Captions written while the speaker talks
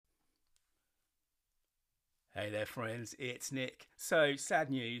Hey there, friends. It's Nick. So, sad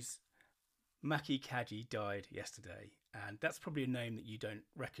news. Maki Kaji died yesterday, and that's probably a name that you don't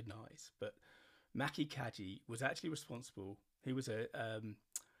recognize. But Maki Kaji was actually responsible. He was a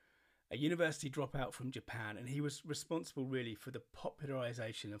university dropout from Japan, and he was responsible really for the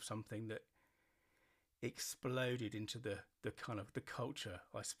popularization of something that exploded into the kind of the culture,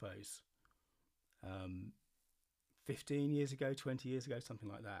 I suppose. Um, 15 years ago, 20 years ago, something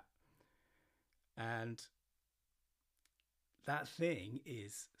like that. And that thing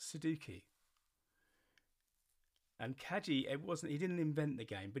is Sudoku. And Kaji, it wasn't. He didn't invent the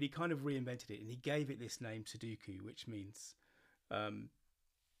game, but he kind of reinvented it, and he gave it this name Sudoku, which means um,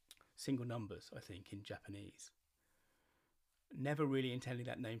 single numbers, I think, in Japanese. Never really intending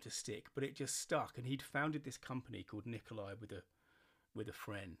that name to stick, but it just stuck. And he'd founded this company called Nikolai with a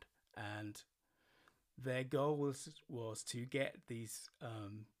friend, and their goal was to get these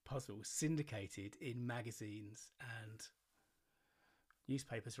puzzles syndicated in magazines and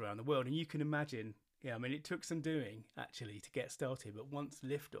newspapers around the world. And you can imagine, yeah, I mean, it took some doing actually to get started, but once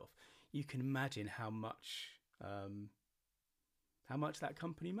liftoff, you can imagine how much that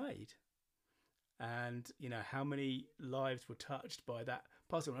company made, and how many lives were touched by that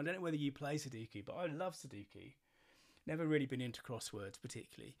puzzle. And I don't know whether you play Sudoku, but I love Sudoku. Never really been into crosswords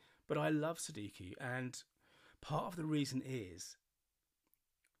particularly, but I love Sudoku, and part of the reason is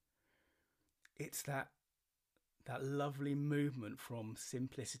it's that lovely movement from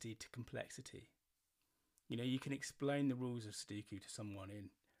simplicity to complexity. You can explain the rules of Sudoku to someone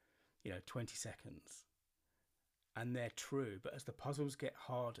in 20 seconds, and they're true. But as the puzzles get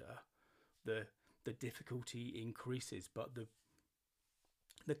harder, the the difficulty increases, but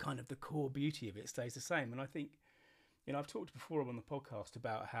the kind of the core beauty of it stays the same. And I think I've talked before on the podcast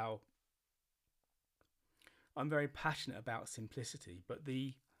about how I'm very passionate about simplicity, but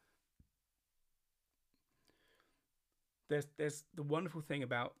there's the wonderful thing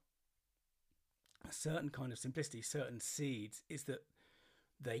about a certain kind of simplicity, certain seeds, is that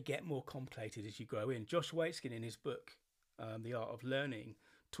they get more complicated as you grow in. Josh Waitzkin, in his book, The Art of Learning,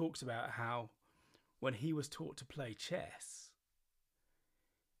 talks about how when he was taught to play chess,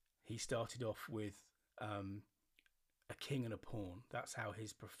 he started off with a king and a pawn. That's how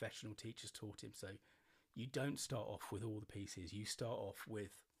his professional teachers taught him. So you don't start off with all the pieces. You start off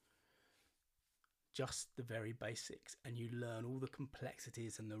with just the very basics, and you learn all the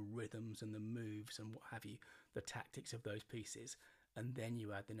complexities and the rhythms and the moves and what have you, the tactics of those pieces, and then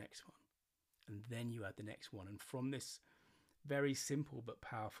you add the next one, and then you add the next one. And from this very simple but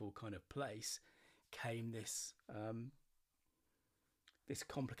powerful kind of place came this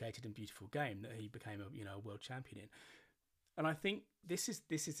complicated and beautiful game that he became a world champion in. And I think this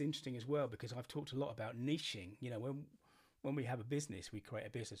is interesting as well, because I've talked a lot about niching. When we have a business, we create a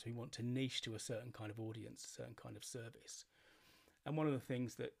business, we want to niche to a certain kind of audience, a certain kind of service. And one of the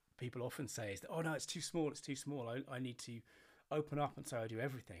things that people often say is that, oh no, it's too small, it's too small. I need to open up and say I do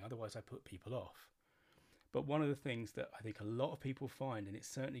everything, otherwise I put people off. But one of the things that I think a lot of people find, and it's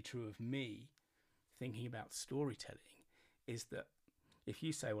certainly true of me, thinking about storytelling, is that if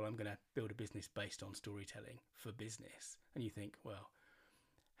you say, well, I'm going to build a business based on storytelling for business, and you think, well,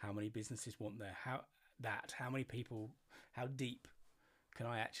 how many businesses want how many people, how deep can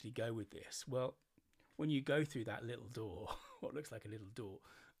I actually go with this? Well, when you go through that little door, what looks like a little door,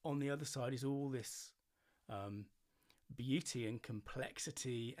 on the other side is all this beauty and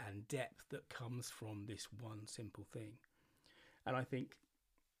complexity and depth that comes from this one simple thing. And I think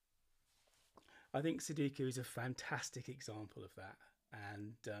Sudoku is a fantastic example of that.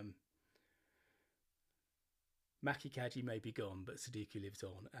 And Maki Kaji may be gone, but Sudoku lives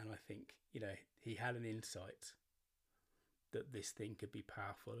on. And I think he had an insight that this thing could be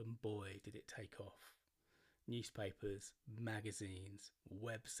powerful, and boy, did it take off. Newspapers, magazines,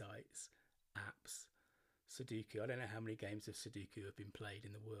 websites, apps, Sudoku. I don't know how many games of Sudoku have been played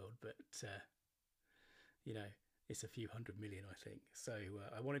in the world, but you know, it's a few hundred million, I think. So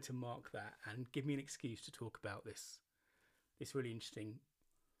I wanted to mark that and give me an excuse to talk about this really interesting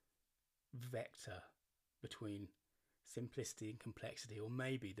vector between simplicity and complexity, or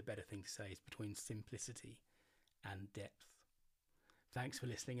maybe the better thing to say is between simplicity and depth. Thanks for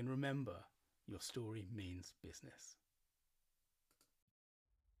listening, and remember, your story means business.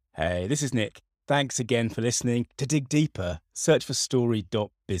 Hey, this is Nick. Thanks again for listening. To dig deeper, search for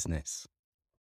story.business.